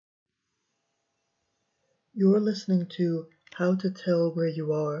You're listening to How to Tell Where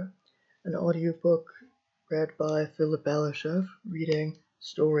You Are, an audiobook read by Philip Balashev, reading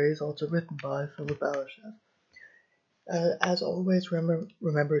stories also written by Philip Balashev. As always,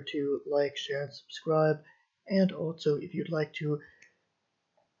 remember to like, share, and subscribe. And also, if you'd like to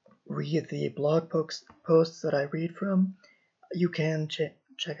read the blog posts that I read from, you can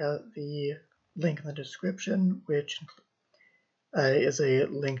check out the link in the description, which is a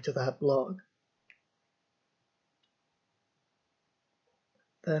link to that blog.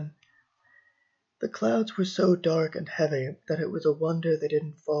 Then, the clouds were so dark and heavy that it was a wonder they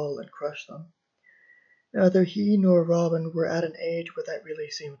didn't fall and crush them. Neither he nor Robin were at an age where that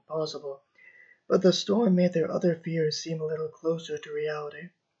really seemed possible, but the storm made their other fears seem a little closer to reality.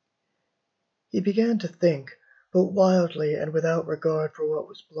 He began to think, but wildly and without regard for what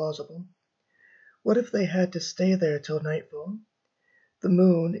was plausible. What if they had to stay there till nightfall? The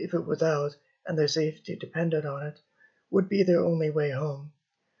moon, if it was out, and their safety depended on it, would be their only way home.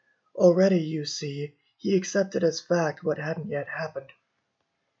 Already, you see, he accepted as fact what hadn't yet happened.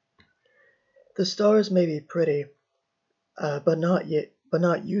 The stars may be pretty, but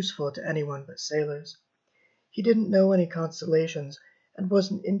not useful to anyone but sailors. He didn't know any constellations, and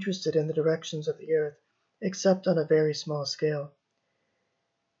wasn't interested in the directions of the earth, except on a very small scale.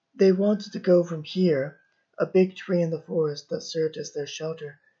 They wanted to go from here, a big tree in the forest that served as their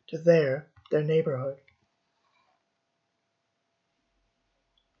shelter, to there, their neighborhood.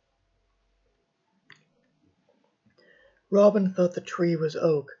 Robin thought the tree was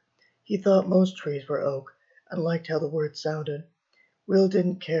oak. He thought most trees were oak, and liked how the word sounded. Will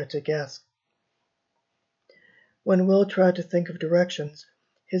didn't care to guess. When Will tried to think of directions,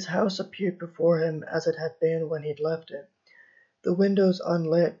 his house appeared before him as it had been when he'd left it, the windows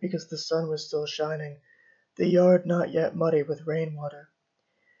unlit because the sun was still shining, the yard not yet muddy with rainwater.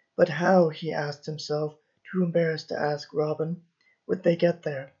 But how, he asked himself, too embarrassed to ask Robin, would they get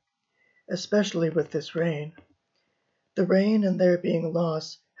there? Especially with this rain. The rain and their being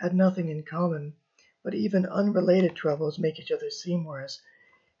lost had nothing in common, but even unrelated troubles make each other seem worse,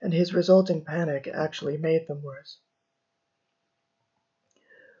 and his resulting panic actually made them worse.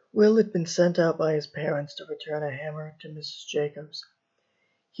 Will had been sent out by his parents to return a hammer to Mrs. Jacobs.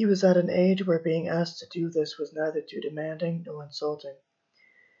 He was at an age where being asked to do this was neither too demanding nor insulting.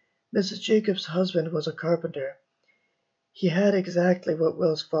 Mrs. Jacobs' husband was a carpenter. He had exactly what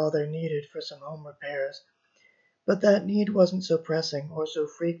Will's father needed for some home repairs, but that need wasn't so pressing or so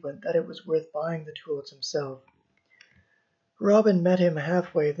frequent that it was worth buying the tools himself. Robin met him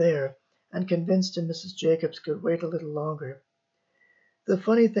halfway there and convinced him Mrs. Jacobs could wait a little longer. The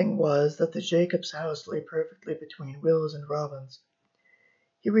funny thing was that the Jacobs' house lay perfectly between Will's and Robin's.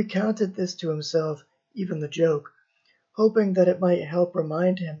 He recounted this to himself, even the joke, hoping that it might help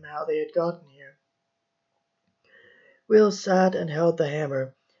remind him how they had gotten here. Will sat and held the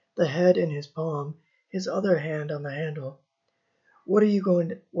hammer, the head in his palm, his other hand on the handle. What are you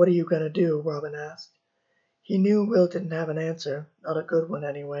going to do? Robin asked. He knew Will didn't have an answer, not a good one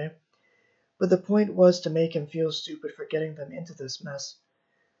anyway. But the point was to make him feel stupid for getting them into this mess.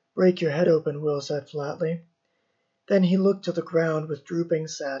 Break your head open, Will said flatly. Then he looked to the ground with drooping,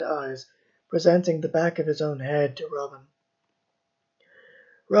 sad eyes, presenting the back of his own head to Robin.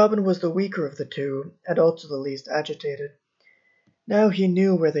 Robin was the weaker of the two, and also the least agitated. Now he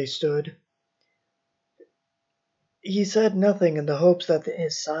knew where they stood. He said nothing in the hopes that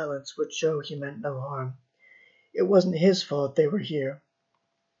his silence would show he meant no harm. It wasn't his fault they were here.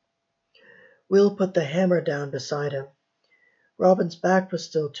 Will put the hammer down beside him. Robin's back was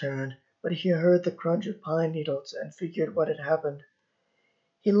still turned, but he heard the crunch of pine needles and figured what had happened.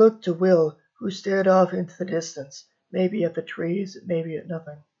 He looked to Will, who stared off into the distance, maybe at the trees, maybe at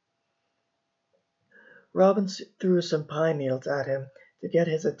nothing. Robin threw some pine needles at him to get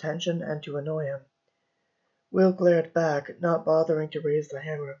his attention and to annoy him. Will glared back, not bothering to raise the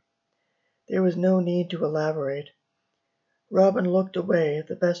hammer. There was no need to elaborate. Robin looked away,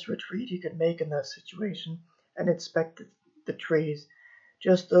 the best retreat he could make in that situation, and inspected the trees,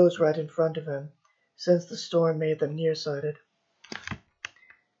 just those right in front of him, since the storm made them nearsighted.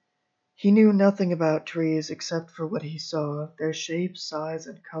 He knew nothing about trees except for what he saw, their shape, size,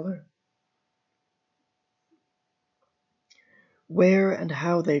 and color. Where and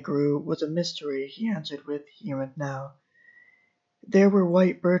how they grew was a mystery, he answered with here and now. There were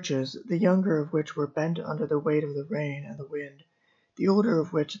white birches, the younger of which were bent under the weight of the rain and the wind, the older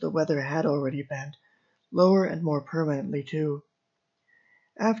of which the weather had already bent, lower and more permanently too.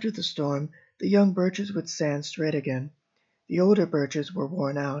 After the storm, the young birches would stand straight again. The older birches were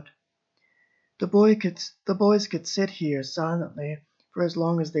worn out. The boys could sit here silently for as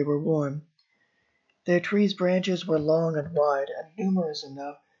long as they were warm. Their trees' branches were long and wide, and numerous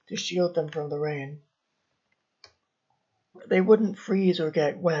enough to shield them from the rain. They wouldn't freeze or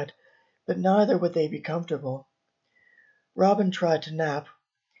get wet, but neither would they be comfortable. Robin tried to nap.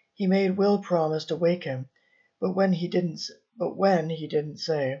 He made Will promise to wake him, but when he didn't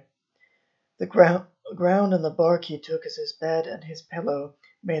say. The ground and the bark he took as his bed and his pillow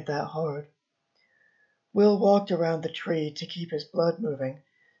made that hard. Will walked around the tree to keep his blood moving,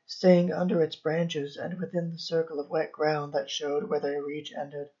 staying under its branches and within the circle of wet ground that showed where their reach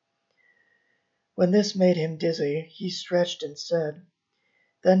ended. When this made him dizzy, he stretched instead.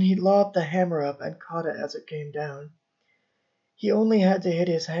 Then he lobbed the hammer up and caught it as it came down. He only had to hit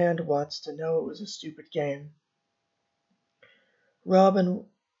his hand once to know it was a stupid game. Robin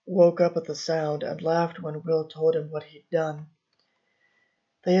woke up at the sound and laughed when Will told him what he'd done.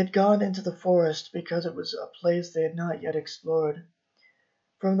 They had gone into the forest because it was a place they had not yet explored.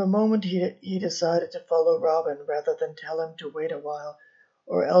 From the moment he decided to follow Robin rather than tell him to wait a while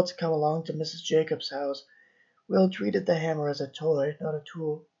or else come along to Mrs. Jacobs' house, Will treated the hammer as a toy, not a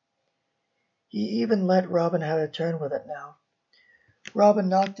tool. He even let Robin have a turn with it now. Robin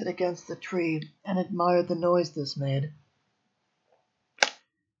knocked it against the tree and admired the noise this made.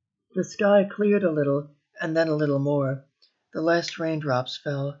 The sky cleared a little, and then a little more. The last raindrops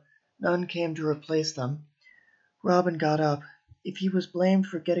fell. None came to replace them. Robin got up. If he was blamed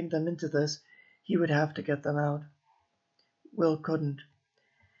for getting them into this, he would have to get them out. Will couldn't.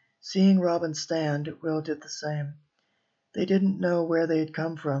 Seeing Robin stand, Will did the same. They didn't know where they had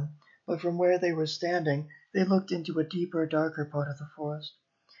come from, but from where they were standing, they looked into a deeper, darker part of the forest.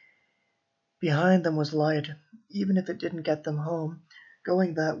 Behind them was light. Even if it didn't get them home,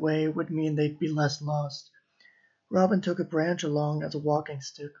 going that way would mean they'd be less lost. Robin took a branch along as a walking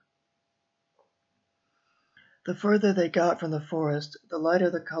stick. The further they got from the forest, the lighter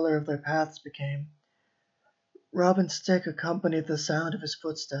the color of their paths became. Robin's stick accompanied the sound of his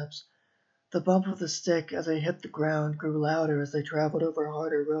footsteps. The bump of the stick as it hit the ground grew louder as they traveled over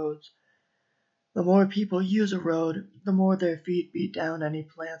harder roads. The more people use a road, the more their feet beat down any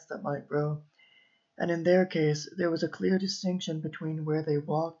plants that might grow, and in their case there was a clear distinction between where they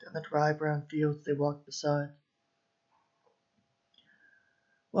walked and the dry brown fields they walked beside.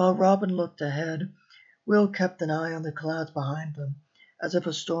 While Robin looked ahead, Will kept an eye on the clouds behind them, as if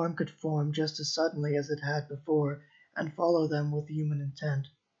a storm could form just as suddenly as it had before, and follow them with human intent.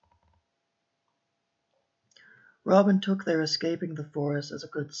 Robin took their escaping the forest as a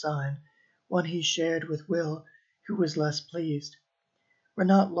good sign, one he shared with Will, who was less pleased. "We're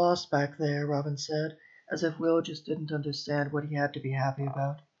not lost back there," Robin said, as if Will just didn't understand what he had to be happy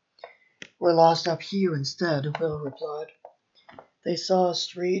about. "We're lost up here instead," Will replied. They saw a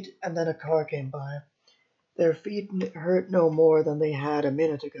street, and then a car came by. Their feet hurt no more than they had a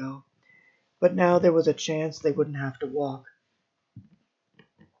minute ago, but now there was a chance they wouldn't have to walk.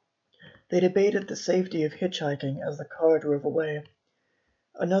 They debated the safety of hitchhiking as the car drove away.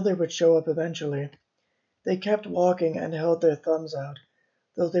 Another would show up eventually. They kept walking and held their thumbs out,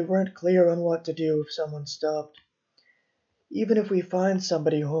 though they weren't clear on what to do if someone stopped. "Even if we find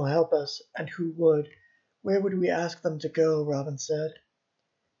somebody who'll help us, and who would, where would we ask them to go?" Robin said.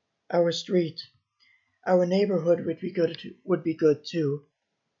 "Our street. Our neighborhood would be good too."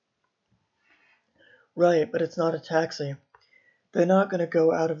 "Right, but it's not a taxi. They're not going to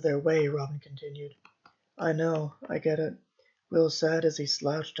go out of their way," Robin continued. "I know, I get it," Will said as he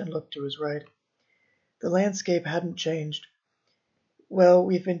slouched and looked to his right. The landscape hadn't changed. "Well,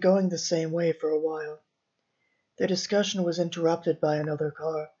 we've been going the same way for a while." Their discussion was interrupted by another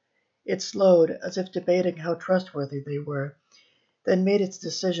car. It slowed, as if debating how trustworthy they were, then made its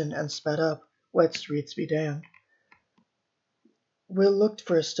decision and sped up. Wet streets be damned. Will looked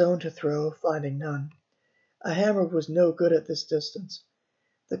for a stone to throw, finding none. A hammer was no good at this distance.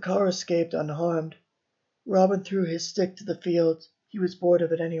 The car escaped unharmed. Robin threw his stick to the field. He was bored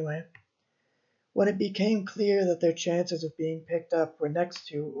of it anyway. When it became clear that their chances of being picked up were next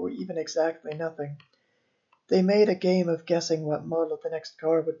to or even exactly nothing, they made a game of guessing what model the next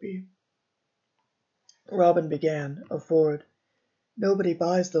car would be. Robin began, a Ford. "Nobody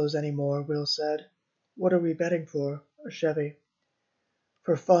buys those anymore," Will said. "What are we betting for?" "A Chevy."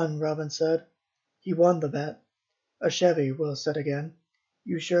 "For fun," Robin said. He won the bet. "A Chevy," Will said again.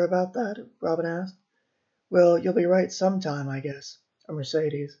 "You sure about that?" Robin asked. "Well, you'll be right sometime, I guess. A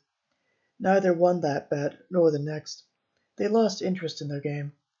Mercedes." Neither won that bet, nor the next. They lost interest in their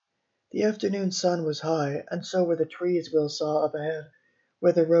game. The afternoon sun was high, and so were the trees Will saw up ahead,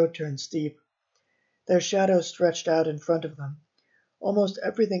 where the road turned steep. Their shadows stretched out in front of them. Almost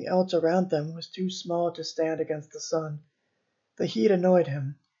everything else around them was too small to stand against the sun. The heat annoyed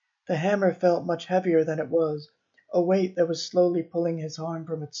him. The hammer felt much heavier than it was, a weight that was slowly pulling his arm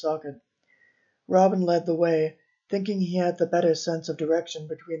from its socket. Robin led the way, thinking he had the better sense of direction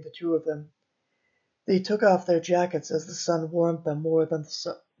between the two of them. They took off their jackets as the sun warmed them more than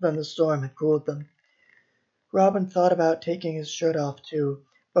the storm had cooled them. Robin thought about taking his shirt off too,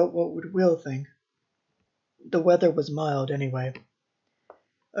 but what would Will think? The weather was mild anyway.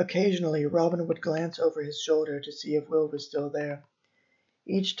 Occasionally Robin would glance over his shoulder to see if Will was still there.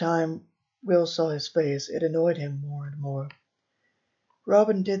 Each time Will saw his face, it annoyed him more and more.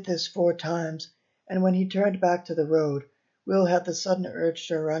 Robin did this 4 times, and when he turned back to the road, Will had the sudden urge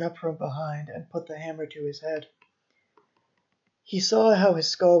to run up from behind and put the hammer to his head. He saw how his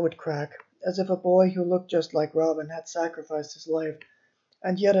skull would crack, as if a boy who looked just like Robin had sacrificed his life,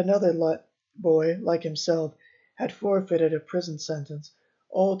 and yet another boy, like himself, had forfeited a prison sentence,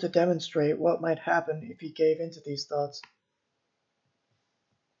 all to demonstrate what might happen if he gave in to these thoughts.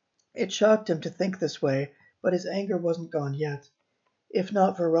 It shocked him to think this way, but his anger wasn't gone yet. If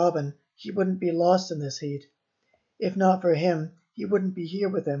not for Robin, he wouldn't be lost in this heat. If not for him, he wouldn't be here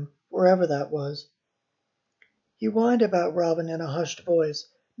with him, wherever that was. He whined about Robin in a hushed voice,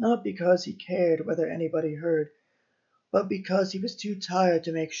 not because he cared whether anybody heard, but because he was too tired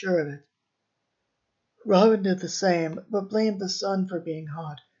to make sure of it. Robin did the same, but blamed the sun for being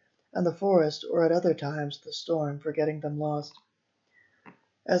hot, and the forest, or at other times the storm, for getting them lost.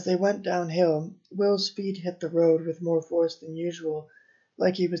 As they went downhill, Will's feet hit the road with more force than usual,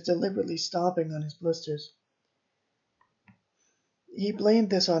 like he was deliberately stomping on his blisters. He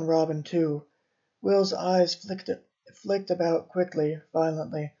blamed this on Robin too. Will's eyes flicked about quickly,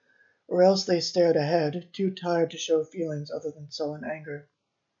 violently, or else they stared ahead, too tired to show feelings other than sullen anger.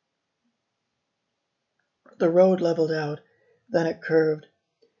 The road leveled out, then it curved.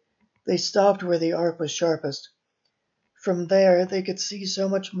 They stopped where the arc was sharpest. From there they could see so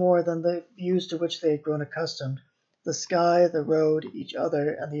much more than the views to which they had grown accustomed: the sky, the road, each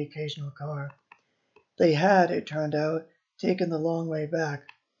other, and the occasional car. They had, it turned out, taken the long way back.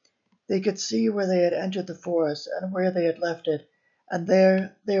 They could see where they had entered the forest and where they had left it, and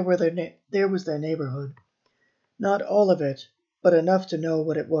there was their neighborhood. Not all of it, but enough to know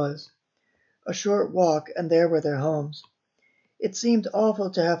what it was. A short walk, and there were their homes. It seemed awful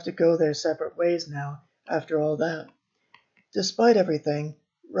to have to go their separate ways now, after all that. Despite everything,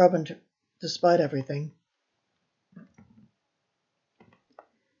 Robin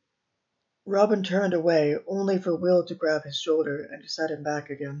turned away, only for Will to grab his shoulder and to set him back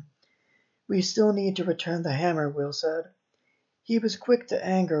again. "We still need to return the hammer," Will said. He was quick to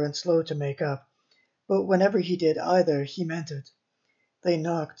anger and slow to make up, but whenever he did either, he meant it. They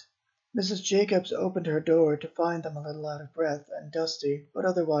knocked. Mrs. Jacobs opened her door to find them a little out of breath and dusty, but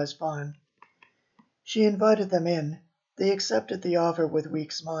otherwise fine. She invited them in. They accepted the offer with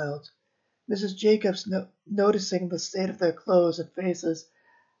weak smiles. Mrs. Jacobs, noticing the state of their clothes and faces,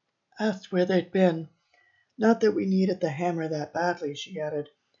 asked where they'd been. "Not that we needed the hammer that badly," she added,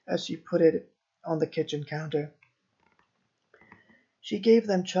 as she put it on the kitchen counter. She gave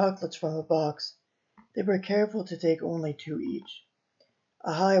them chocolates from a box. They were careful to take only 2 each.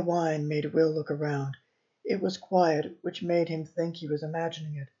 A high whine made Will look around. It was quiet, which made him think he was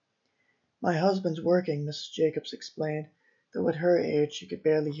imagining it. "My husband's working," Mrs. Jacobs explained, though at her age she could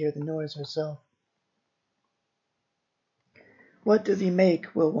barely hear the noise herself. "What does he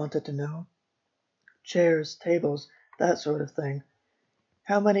make?" Will wanted to know. "Chairs, tables, that sort of thing."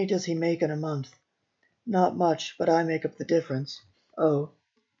 "How many does he make in a month?" "Not much, but I make up the difference." "Oh,"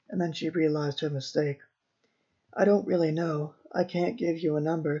 and then she realized her mistake. "I don't really know. I can't give you a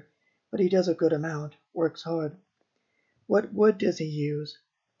number, but he does a good amount, works hard." "What wood does he use?"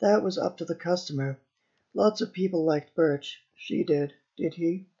 That was up to the customer. Lots of people liked birch. She did. Did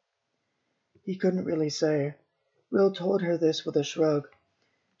he? He couldn't really say. Will told her this with a shrug.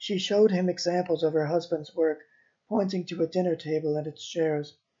 She showed him examples of her husband's work, pointing to a dinner table and its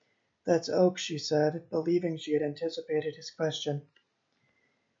chairs. "That's oak," she said, believing she had anticipated his question.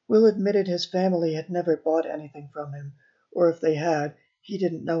 Will admitted his family had never bought anything from him, or if they had, he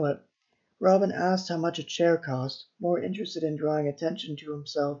didn't know it. Robin asked how much a chair cost, more interested in drawing attention to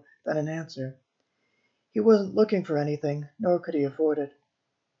himself than an answer. He wasn't looking for anything, nor could he afford it.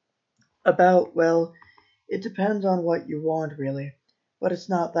 Well, it depends on what you want, really, but it's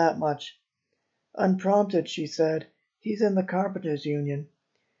not that much." Unprompted, she said, "He's in the Carpenters' Union."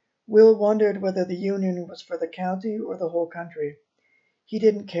 Will wondered whether the union was for the county or the whole country. He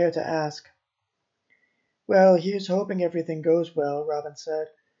didn't care to ask. "Well, here's hoping everything goes well," Robin said.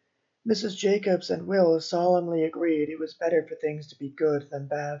 Mrs. Jacobs and Will solemnly agreed it was better for things to be good than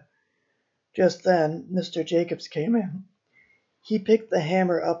bad. Just then Mr. Jacobs came in. He picked the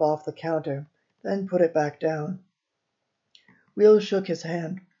hammer up off the counter, then put it back down. Will shook his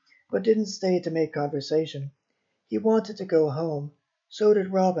hand, but didn't stay to make conversation. He wanted to go home. So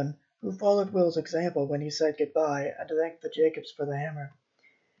did Robin, who followed Will's example when he said goodbye and thanked the Jacobs for the hammer.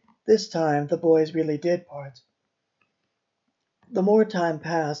 This time the boys really did part. The more time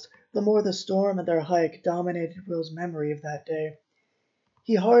passed, the more the storm and their hike dominated Will's memory of that day.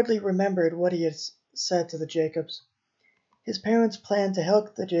 He hardly remembered what he had said to the Jacobs. His parents planned to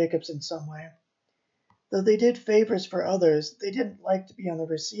help the Jacobs in some way. Though they did favors for others, they didn't like to be on the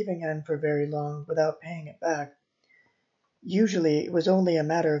receiving end for very long without paying it back. Usually, it was only a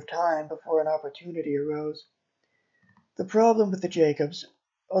matter of time before an opportunity arose. The problem with the Jacobs,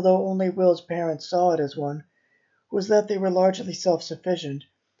 although only Will's parents saw it as one, was that they were largely self-sufficient,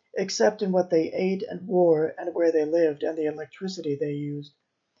 except in what they ate and wore and where they lived and the electricity they used.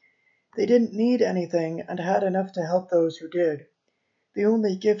 They didn't need anything and had enough to help those who did. The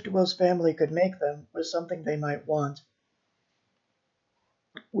only gift Will's family could make them was something they might want.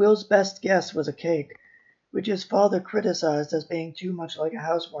 Will's best guess was a cake, which his father criticized as being too much like a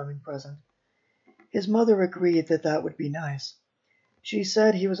housewarming present. His mother agreed that that would be nice. She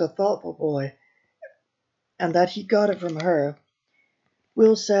said he was a thoughtful boy and that he got it from her.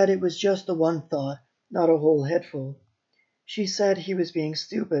 Will said it was just the one thought, not a whole headful. She said he was being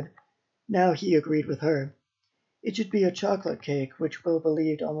stupid. Now he agreed with her. It should be a chocolate cake, which Will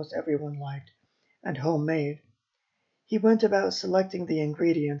believed almost everyone liked, and homemade. He went about selecting the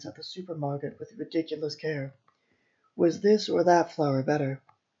ingredients at the supermarket with ridiculous care. Was this or that flour better?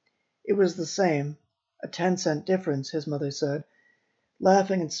 It was the same, a 10-cent difference, his mother said,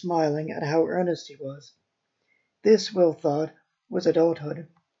 laughing and smiling at how earnest he was. This, Will thought, was adulthood.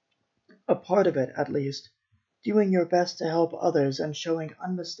 A part of it, at least. Doing your best to help others and showing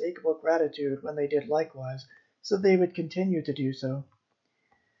unmistakable gratitude when they did likewise, so they would continue to do so.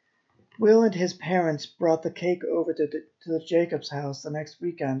 Will and his parents brought the cake over to the Jacobs house the next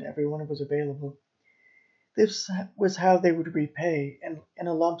weekend everyone was available. This was how they would repay, in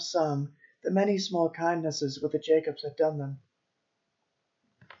a lump sum, the many small kindnesses which the Jacobs had done them.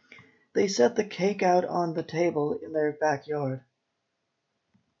 They set the cake out on the table in their backyard.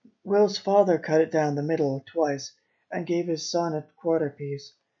 Will's father cut it down the middle twice and gave his son a quarter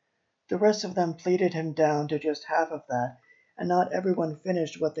piece. The rest of them pleaded him down to just half of that, and not everyone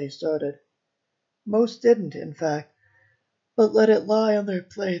finished what they started. Most didn't, in fact, but let it lie on their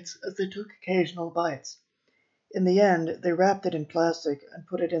plates as they took occasional bites. In the end, they wrapped it in plastic and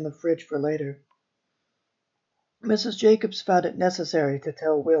put it in the fridge for later. Mrs. Jacobs found it necessary to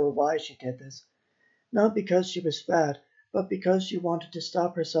tell Will why she did this. Not because she was fat, but because she wanted to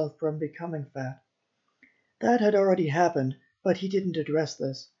stop herself from becoming fat. That had already happened, but he didn't address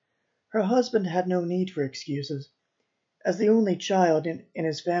this. Her husband had no need for excuses. As the only child in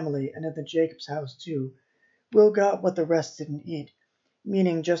his family and in the Jacobs house too, Will got what the rest didn't eat,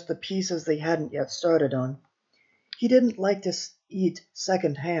 meaning just the pieces they hadn't yet started on. He didn't like to eat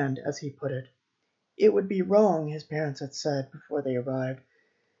second hand, as he put it. It would be wrong, his parents had said before they arrived,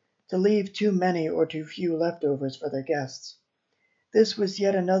 to leave too many or too few leftovers for their guests. This was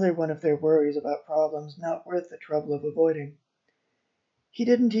yet another one of their worries about problems not worth the trouble of avoiding. He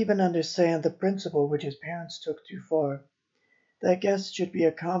didn't even understand the principle which his parents took too far, that guests should be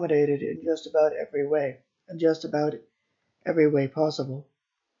accommodated in just about every way, and just about every way possible.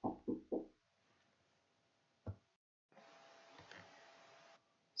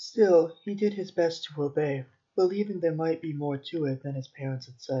 Still, he did his best to obey, believing there might be more to it than his parents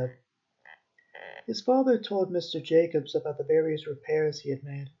had said. His father told Mr. Jacobs about the various repairs he had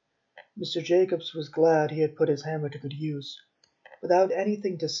made. Mr. Jacobs was glad he had put his hammer to good use. Without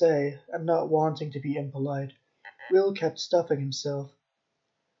anything to say, and not wanting to be impolite, Will kept stuffing himself.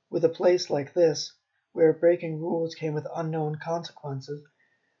 With a place like this, where breaking rules came with unknown consequences,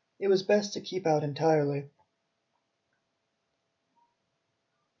 it was best to keep out entirely.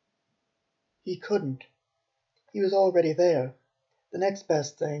 He couldn't. He was already there. The next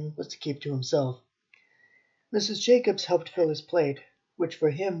best thing was to keep to himself. Mrs. Jacobs helped fill his plate, which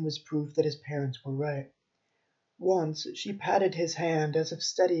for him was proof that his parents were right. Once she patted his hand as if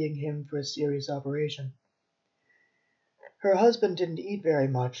steadying him for a serious operation. Her husband didn't eat very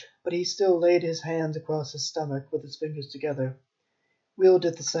much, but he still laid his hands across his stomach with his fingers together. Will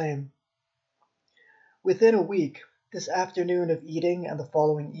did the same. Within a week, this afternoon of eating and the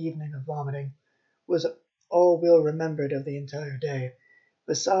following evening of vomiting was all Will remembered of the entire day,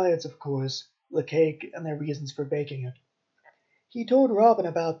 besides, of course, the cake and their reasons for baking it. He told Robin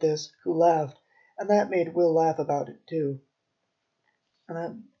about this, who laughed, and that made Will laugh about it too. And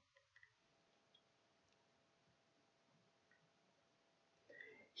that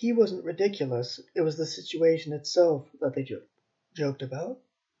He wasn't ridiculous, it was the situation itself that they joked about.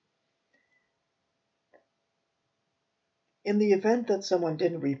 In the event that someone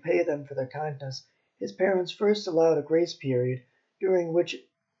didn't repay them for their kindness, his parents first allowed a grace period during which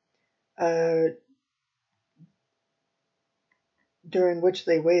uh,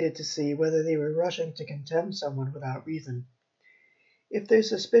 they waited to see whether they were rushing to condemn someone without reason. If their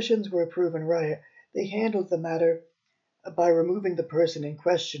suspicions were proven right, they handled the matter by removing the person in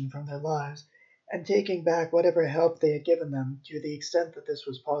question from their lives and taking back whatever help they had given them to the extent that this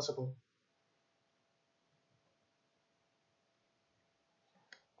was possible.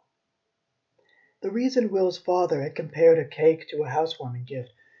 The reason Will's father had compared a cake to a housewarming gift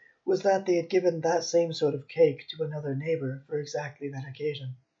was that they had given that same sort of cake to another neighbor for exactly that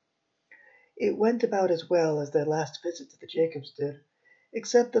occasion. It went about as well as their last visit to the Jacobs did,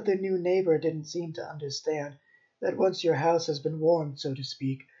 except that their new neighbor didn't seem to understand that once your house has been warmed, so to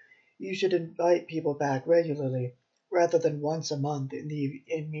speak, you should invite people back regularly, rather than once a month in the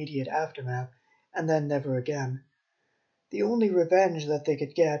immediate aftermath, and then never again. The only revenge that they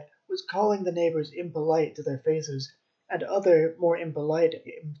could get was calling the neighbors impolite to their faces, and other more impolite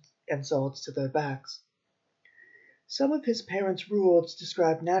insults to their backs. Some of his parents' rules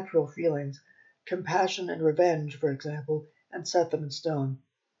described natural feelings, compassion and revenge, for example, and set them in stone.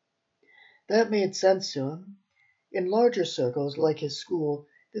 That made sense to him. In larger circles, like his school,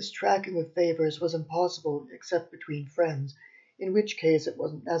 this tracking of favors was impossible except between friends, in which case it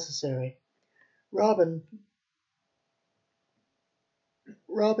wasn't necessary. Robin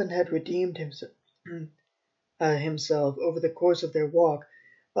had redeemed himself over the course of their walk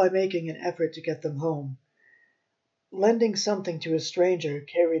by making an effort to get them home. Lending something to a stranger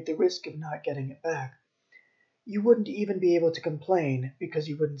carried the risk of not getting it back. You wouldn't even be able to complain because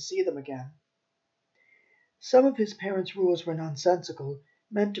you wouldn't see them again. Some of his parents' rules were nonsensical,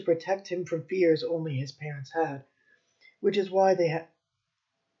 meant to protect him from fears only his parents had, which is why they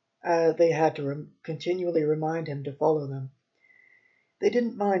had to continually remind him to follow them. They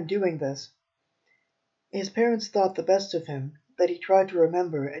didn't mind doing this. His parents thought the best of him, that he tried to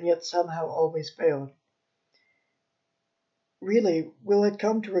remember and yet somehow always failed. Really, Will had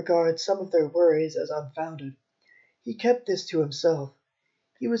come to regard some of their worries as unfounded. He kept this to himself.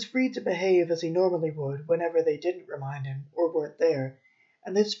 He was free to behave as he normally would whenever they didn't remind him or weren't there,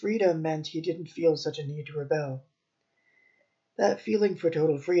 and this freedom meant he didn't feel such a need to rebel. That feeling for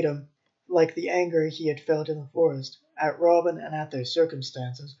total freedom, like the anger he had felt in the forest, at Robin and at their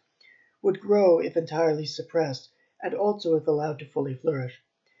circumstances, would grow if entirely suppressed, and also if allowed to fully flourish.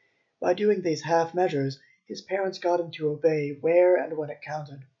 By doing these half measures, his parents got him to obey where and when it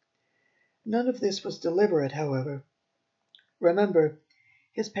counted. None of this was deliberate, however. Remember,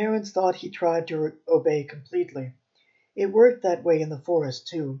 his parents thought he tried to obey completely. It worked that way in the forest,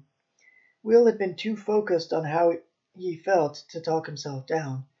 too. Will had been too focused on how he felt to talk himself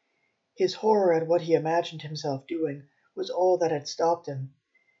down. His horror at what he imagined himself doing was all that had stopped him.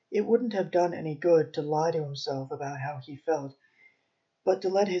 It wouldn't have done any good to lie to himself about how he felt, but to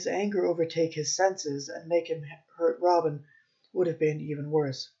let his anger overtake his senses and make him hurt Robin would have been even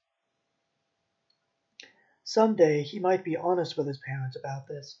worse. Some day he might be honest with his parents about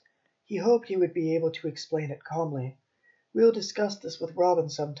this. He hoped he would be able to explain it calmly. Will discussed this with Robin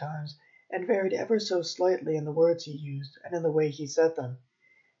sometimes, and varied ever so slightly in the words he used and in the way he said them,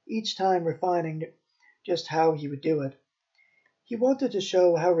 each time refining just how he would do it. He wanted to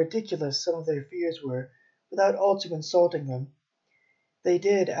show how ridiculous some of their fears were, without also insulting them. They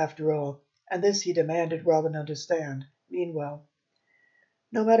did, after all, and this he demanded Robin understand. Meanwhile,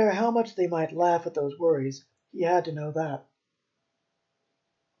 no matter how much they might laugh at those worries, he had to know that.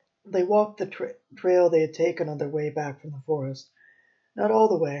 They walked the trail they had taken on their way back from the forest. Not all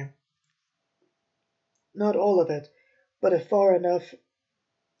the way, not all of it, but far enough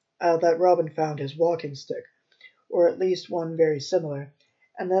that Robin found his walking stick, or at least one very similar,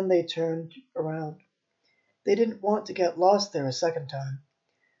 and then they turned around. They didn't want to get lost there a second time.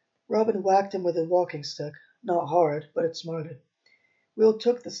 Robin whacked him with his walking stick, not hard, but it smarted. Will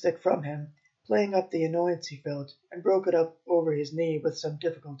took the stick from him, playing up the annoyance he felt, and broke it up over his knee with some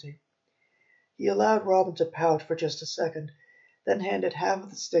difficulty. He allowed Robin to pout for just a second, then handed half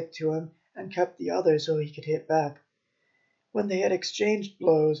of the stick to him and kept the other so he could hit back. When they had exchanged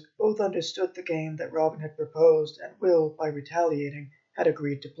blows, both understood the game that Robin had proposed, and Will, by retaliating, had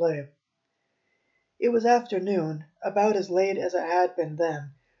agreed to play. It was afternoon, about as late as it had been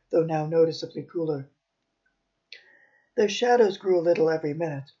then, though now noticeably cooler. Their shadows grew a little every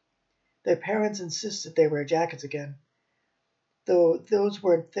minute. Their parents insisted they wear jackets again, though those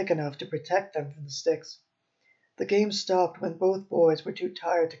weren't thick enough to protect them from the sticks. The game stopped when both boys were too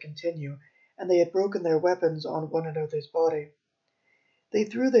tired to continue, and they had broken their weapons on one another's body. They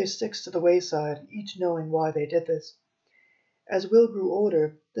threw their sticks to the wayside, each knowing why they did this. As Will grew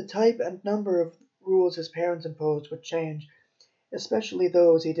older, the type and number of rules his parents imposed would change, especially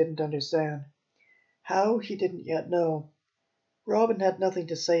those he didn't understand. How, he didn't yet know. Robin had nothing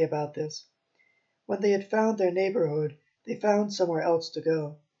to say about this. When they had found their neighborhood, they found somewhere else to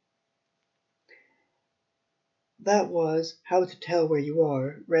go. That was How to Tell Where You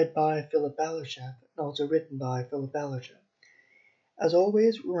Are, read by Philip Ballershap, and also written by Philip Ballershap. As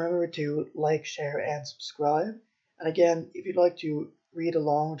always, remember to like, share, and subscribe. And again, if you'd like to read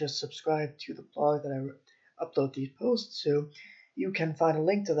along, just subscribe to the blog that I upload these posts to. You can find a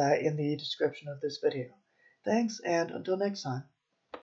link to that in the description of this video. Thanks, and until next time.